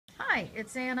Hi,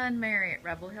 it's Anna and Mary at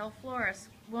Rebel Hill Florist.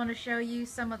 We want to show you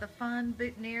some of the fun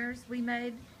boutonnieres we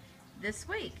made this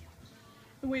week.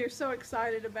 We are so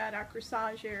excited about our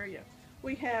corsage area.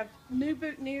 We have new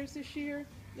boutonnieres this year.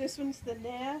 This one's the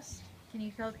Nest. Can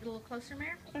you get a little closer,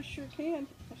 Mary? I sure can.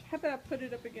 How about I put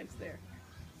it up against there?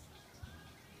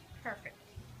 Perfect.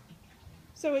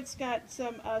 So it's got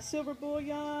some silver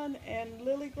bullion and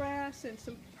lily grass and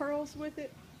some pearls with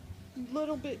it. A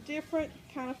little bit different,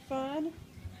 kind of fun.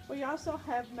 We also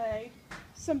have made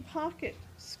some pocket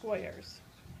squares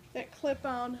that clip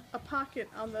on a pocket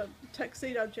on the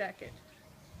tuxedo jacket.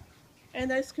 And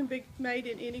those can be made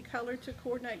in any color to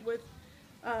coordinate with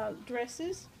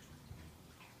dresses.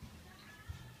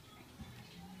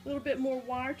 A little bit more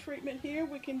wire treatment here.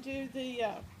 We can do the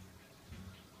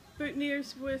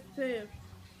boutonnieres with the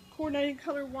coordinating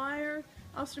color wire,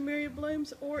 Alstroemeria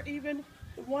blooms, or even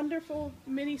the wonderful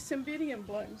mini cymbidium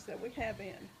blooms that we have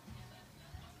in.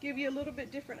 Give you a little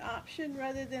bit different option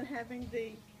rather than having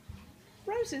the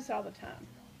roses all the time.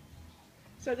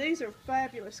 So these are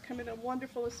fabulous, come in a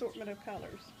wonderful assortment of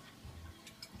colors.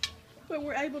 But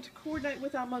we're able to coordinate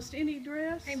with almost any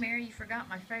dress. Hey Mary, you forgot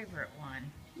my favorite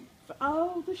one.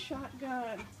 Oh, the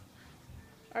shotgun.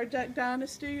 Our Duck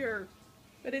Dynasty,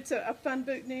 but it's a fun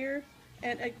boutonniere.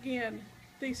 And again,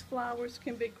 these flowers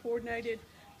can be coordinated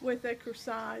with a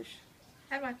corsage.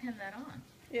 How do I pin that on?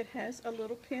 It has a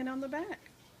little pin on the back.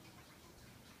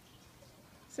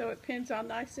 So it pins on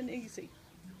nice and easy.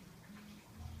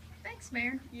 Thanks,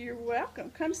 Mary. You're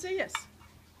welcome. Come see us.